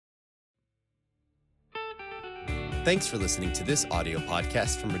Thanks for listening to this audio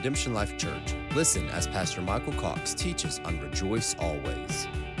podcast from Redemption Life Church. Listen as Pastor Michael Cox teaches on Rejoice Always.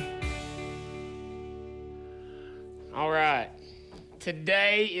 All right.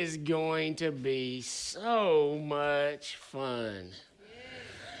 Today is going to be so much fun.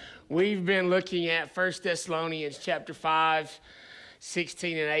 We've been looking at 1 Thessalonians chapter 5,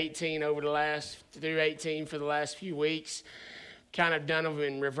 16 and 18 through 18 for the last few weeks. Kind of done them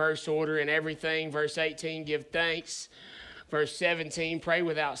in reverse order and everything. Verse 18, give thanks. Verse 17, pray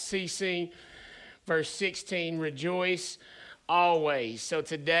without ceasing. Verse 16, rejoice always. So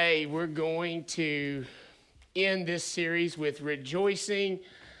today we're going to end this series with rejoicing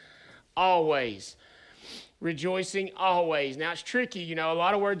always. Rejoicing always. Now it's tricky, a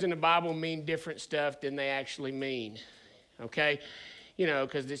lot of words in the Bible mean different stuff than they actually mean. Okay?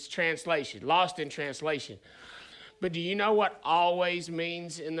 Because it's translation, lost in translation. But do you know what always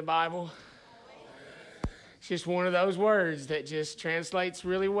means in the Bible? It's just one of those words that just translates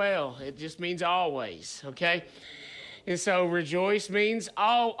really well. It just means always, okay? And so rejoice means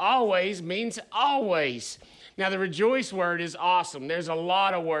always means always. Now the rejoice word is awesome. There's a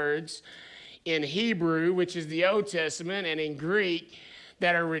lot of words in Hebrew, which is the Old Testament, and in Greek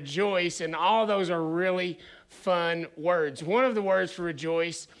that are rejoice, and all those are really fun words. One of the words for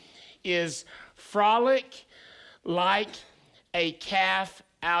rejoice is frolic, like a calf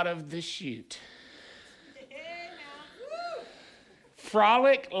out of the chute.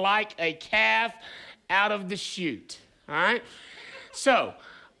 Frolic like a calf out of the chute. All right? So,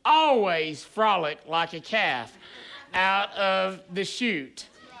 always frolic like a calf out of the chute.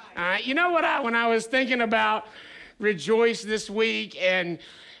 All right? You know what? When I was thinking about Rejoice this week, and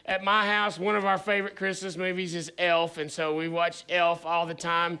at my house, one of our favorite Christmas movies is Elf, and so we watch Elf all the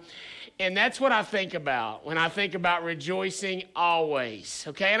time. And that's what I think about when I think about rejoicing always,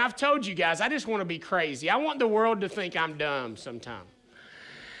 okay? And I've told you guys, I just want to be crazy. I want the world to think I'm dumb sometime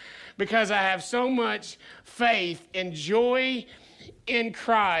because I have so much faith and joy in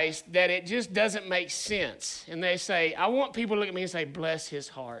Christ that it just doesn't make sense. And they say, I want people to look at me and say, bless his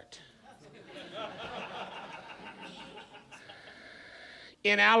heart.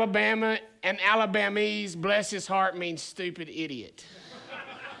 In Alabama, an Alabamese, bless his heart means stupid idiot.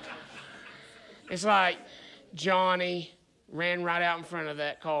 It's like Johnny ran right out in front of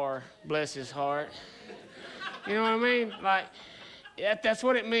that car, bless his heart. You know what I mean? Like, that's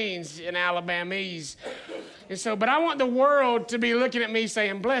what it means in Alabamese. And so, but I want the world to be looking at me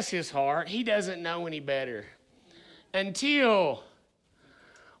saying, bless his heart. He doesn't know any better. Until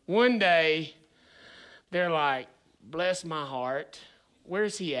one day, they're like, bless my heart.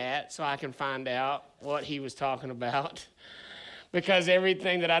 Where's he at? So I can find out what he was talking about. Because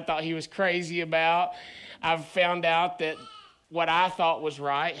everything that I thought he was crazy about, I've found out that what I thought was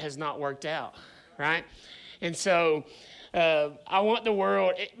right has not worked out, right? And so I want the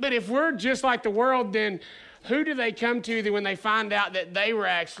world, but if we're just like the world, then who do they come to when they find out that they were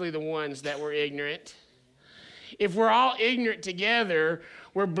actually the ones that were ignorant? If we're all ignorant together,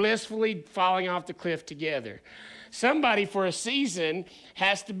 we're blissfully falling off the cliff together. Somebody for a season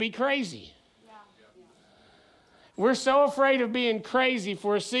has to be crazy. We're so afraid of being crazy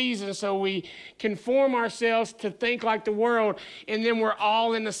for a season, so we conform ourselves to think like the world, and then we're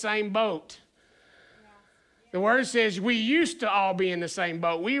all in the same boat. The word says we used to all be in the same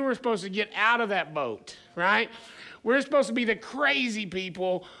boat. We were supposed to get out of that boat, right? We're supposed to be the crazy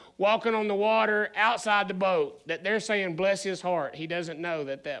people walking on the water outside the boat, that they're saying, bless his heart. He doesn't know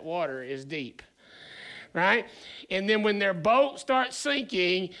that that water is deep, right? And then when their boat starts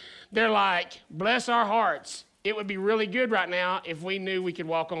sinking, they're like, bless our hearts. It would be really good right now if we knew we could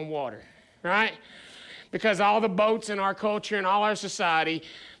walk on water, right? Because all the boats in our culture and all our society,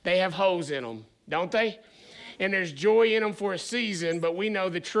 they have holes in them, don't they? And there's joy in them for a season, but we know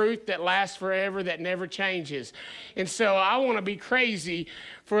the truth that lasts forever, that never changes. And so I want to be crazy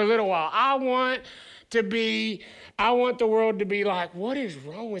for a little while. I want the world to be like, what is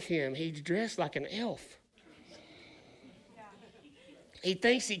wrong with him? He's dressed like an elf. He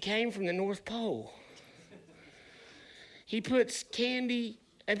thinks he came from the North Pole. He puts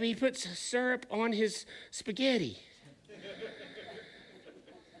syrup on his spaghetti.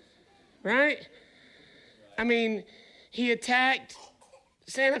 Right? I mean, he attacked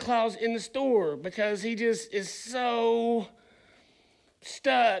Santa Claus in the store because he just is so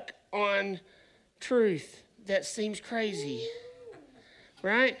stuck on truth that seems crazy.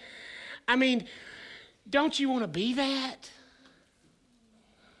 Right? I mean, don't you want to be that?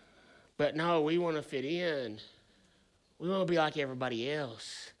 But no, we want to fit in. We want to be like everybody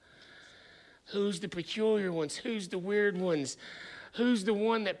else. Who's the peculiar ones? Who's the weird ones? Who's the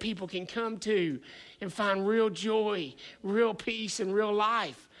one that people can come to and find real joy, real peace, and real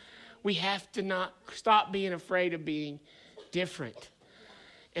life? We have to not stop being afraid of being different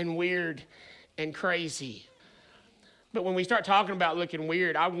and weird and crazy. But when we start talking about looking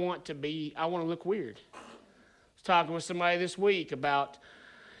weird, I want to look weird. I was talking with somebody this week about,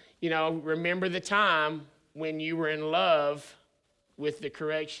 remember the time when you were in love with the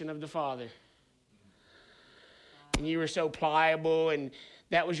correction of the Father. And you were so pliable, and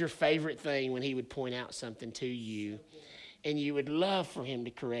that was your favorite thing when he would point out something to you. And you would love for him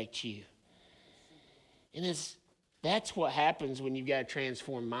to correct you. And that's what happens when you've got a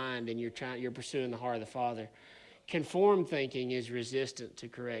transformed mind and you're pursuing the heart of the Father. Conformed thinking is resistant to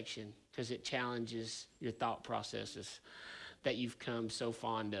correction because it challenges your thought processes that you've come so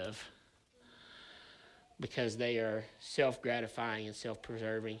fond of because they are self-gratifying and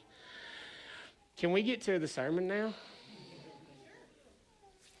self-preserving. Can we get to the sermon now?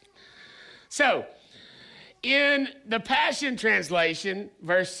 So, in the Passion Translation,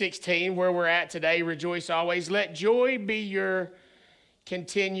 verse 16, where we're at today, rejoice always. Let joy be your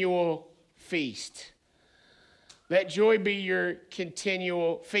continual feast. Let joy be your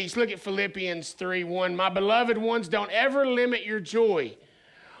continual feast. Look at Philippians 3:1. My beloved ones, don't ever limit your joy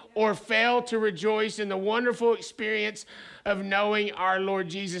or fail to rejoice in the wonderful experience of knowing our Lord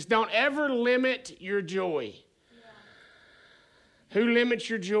Jesus. Don't ever limit your joy. Who limits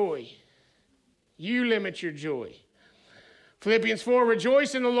your joy? You limit your joy. Philippians 4,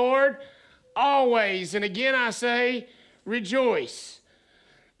 rejoice in the Lord always. And again I say, rejoice.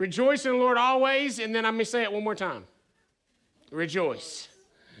 Rejoice in the Lord always, and then I'm going to say it one more time. Rejoice.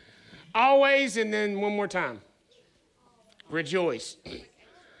 Always, and then one more time. Rejoice.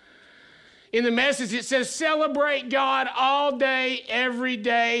 In the Message, it says, celebrate God all day, every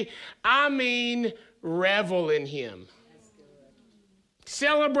day. I mean, revel in him.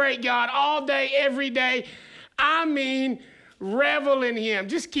 Celebrate God all day, every day. I mean, revel in him.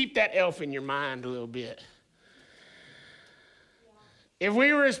 Just keep that elf in your mind a little bit. If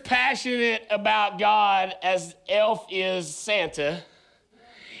we were as passionate about God as Elf is Santa,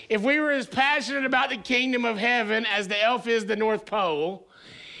 if we were as passionate about the kingdom of heaven as the elf is the North Pole,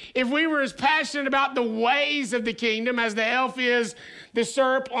 if we were as passionate about the ways of the kingdom as the elf is the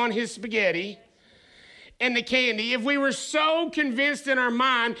syrup on his spaghetti and the candy, if we were so convinced in our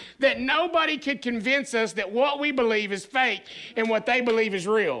mind that nobody could convince us that what we believe is fake and what they believe is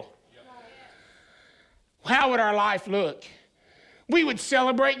real, how would our life look? We would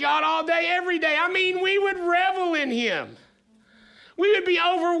celebrate God all day, every day. I mean, we would revel in him. We would be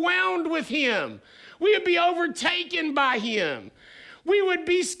overwhelmed with him. We would be overtaken by him. We would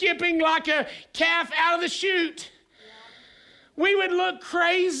be skipping like a calf out of the chute. We would look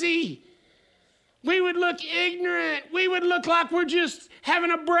crazy. We would look ignorant. We would look like we're just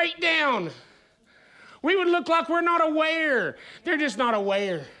having a breakdown. We would look like we're not aware. They're just not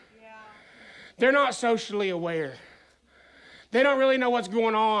aware. They're not socially aware. They don't really know what's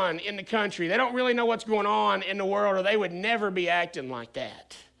going on in the country. They don't really know what's going on in the world, or they would never be acting like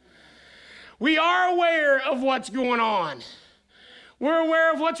that. We are aware of what's going on. We're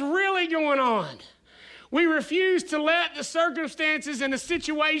aware of what's really going on. We refuse to let the circumstances and the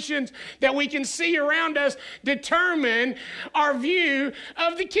situations that we can see around us determine our view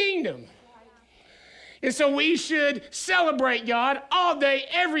of the kingdom. And so we should celebrate God all day,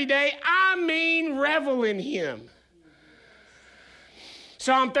 every day. I mean, revel in him.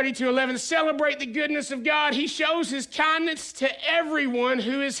 Psalm 32:11, celebrate the goodness of God. He shows his kindness to everyone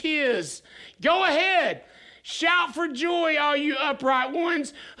who is his. Go ahead. Shout for joy, all you upright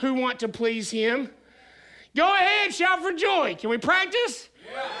ones who want to please him. Go ahead, shout for joy. Can we practice?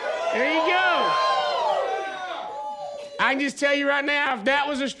 Yeah. There you go. I can just tell you right now, if that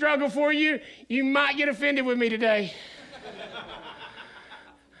was a struggle for you, you might get offended with me today.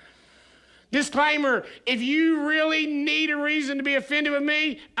 Disclaimer, if you really need a reason to be offended with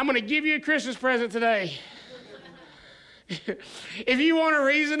me, I'm going to give you a Christmas present today. If you want a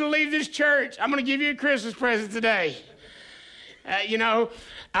reason to leave this church, I'm going to give you a Christmas present today.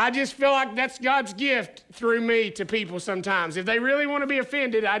 I just feel like that's God's gift through me to people sometimes. If they really want to be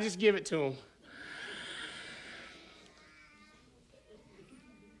offended, I just give it to them.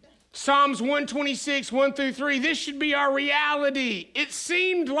 Psalms 126, 1 through 3, this should be our reality. It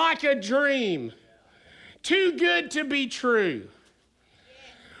seemed like a dream, too good to be true.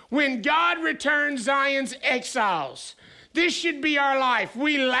 When God returns Zion's exiles, this should be our life.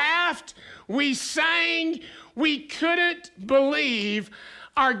 We laughed, we sang, we couldn't believe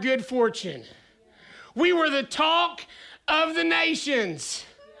our good fortune. We were the talk of the nations.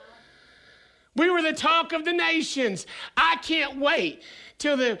 We were the talk of the nations. I can't wait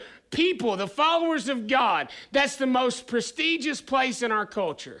till the people, the followers of God, that's the most prestigious place in our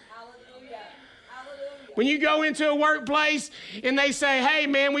culture. When you go into a workplace and they say, hey,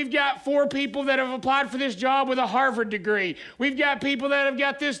 man, we've got 4 people that have applied for this job with a Harvard degree. We've got people that have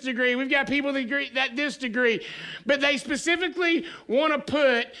got this degree. We've got people that got this degree. But they specifically want to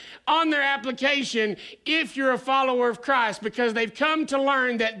put on their application, if you're a follower of Christ, because they've come to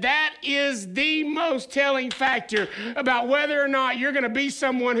learn that that is the most telling factor about whether or not you're going to be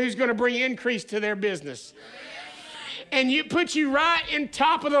someone who's going to bring increase to their business. And it puts you right in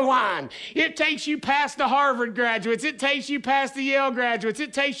top of the line. It takes you past the Harvard graduates. It takes you past the Yale graduates.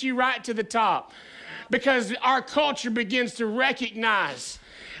 It takes you right to the top. Because our culture begins to recognize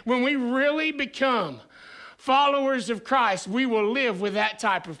when we really become followers of Christ, we will live with that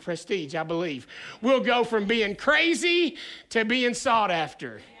type of prestige, I believe. We'll go from being crazy to being sought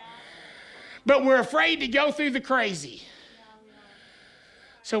after. But we're afraid to go through the crazy.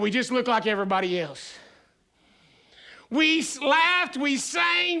 So we just look like everybody else. We laughed, we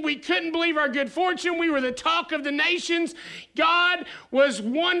sang, we couldn't believe our good fortune. We were the talk of the nations. God was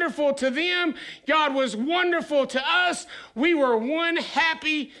wonderful to them. God was wonderful to us. We were one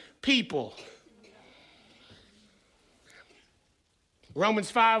happy people. Romans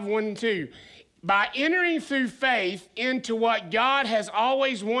 5, 1 and 2. By entering through faith into what God has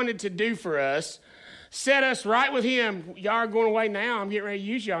always wanted to do for us, set us right with him. Y'all are going away now. I'm getting ready to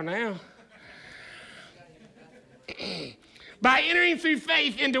use y'all now. By entering through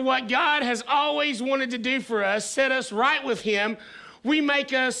faith into what God has always wanted to do for us, set us right with him, we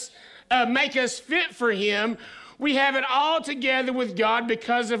make us fit for him. We have it all together with God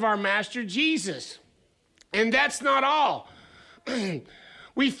because of our Master Jesus. And that's not all.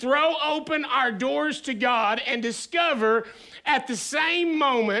 We throw open our doors to God and discover at the same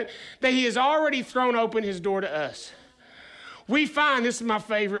moment that he has already thrown open his door to us. We find, this is my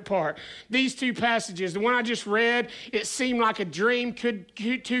favorite part, these 2 passages. The one I just read, it seemed like a dream, too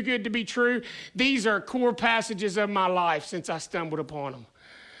good to be true. These are core passages of my life since I stumbled upon them.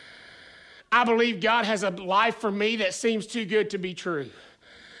 I believe God has a life for me that seems too good to be true,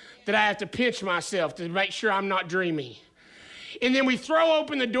 that I have to pinch myself to make sure I'm not dreaming. And then we throw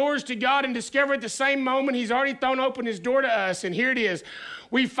open the doors to God and discover at the same moment he's already thrown open his door to us. And here it is.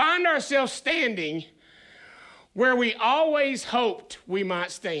 We find ourselves standing where we always hoped we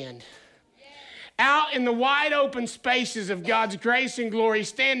might stand. Out in the wide open spaces of God's grace and glory,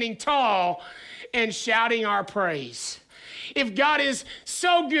 standing tall and shouting our praise. If God is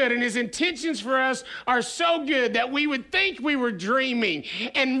so good and his intentions for us are so good that we would think we were dreaming.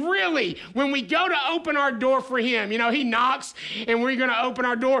 And really, when we go to open our door for him, he knocks and we're going to open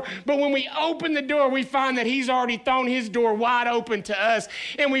our door. But when we open the door, we find that he's already thrown his door wide open to us.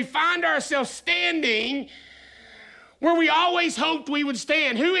 And we find ourselves standing where we always hoped we would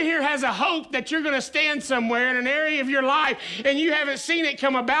stand. Who in here has a hope that you're going to stand somewhere in an area of your life and you haven't seen it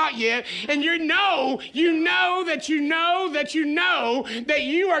come about yet, and you know that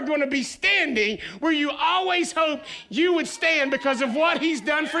you are going to be standing where you always hoped you would stand because of what he's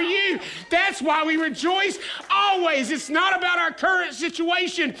done for you? That's why we rejoice always. It's not about our current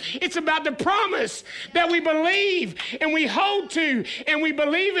situation. It's about the promise that we believe and we hold to, and we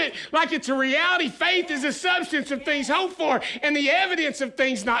believe it like it's a reality. Faith is the substance of things hoped for and the evidence of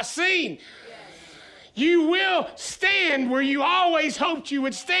things not seen. You will stand where you always hoped you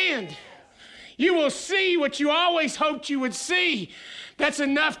would stand. You will see what you always hoped you would see. That's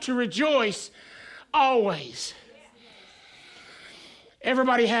enough to rejoice always.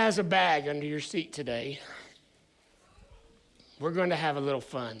 Everybody has a bag under your seat today. We're going to have a little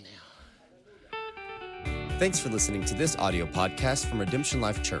fun now. Thanks for listening to this audio podcast from Redemption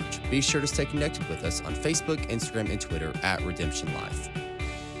Life Church. Be sure to stay connected with us on Facebook, Instagram, and Twitter at Redemption Life.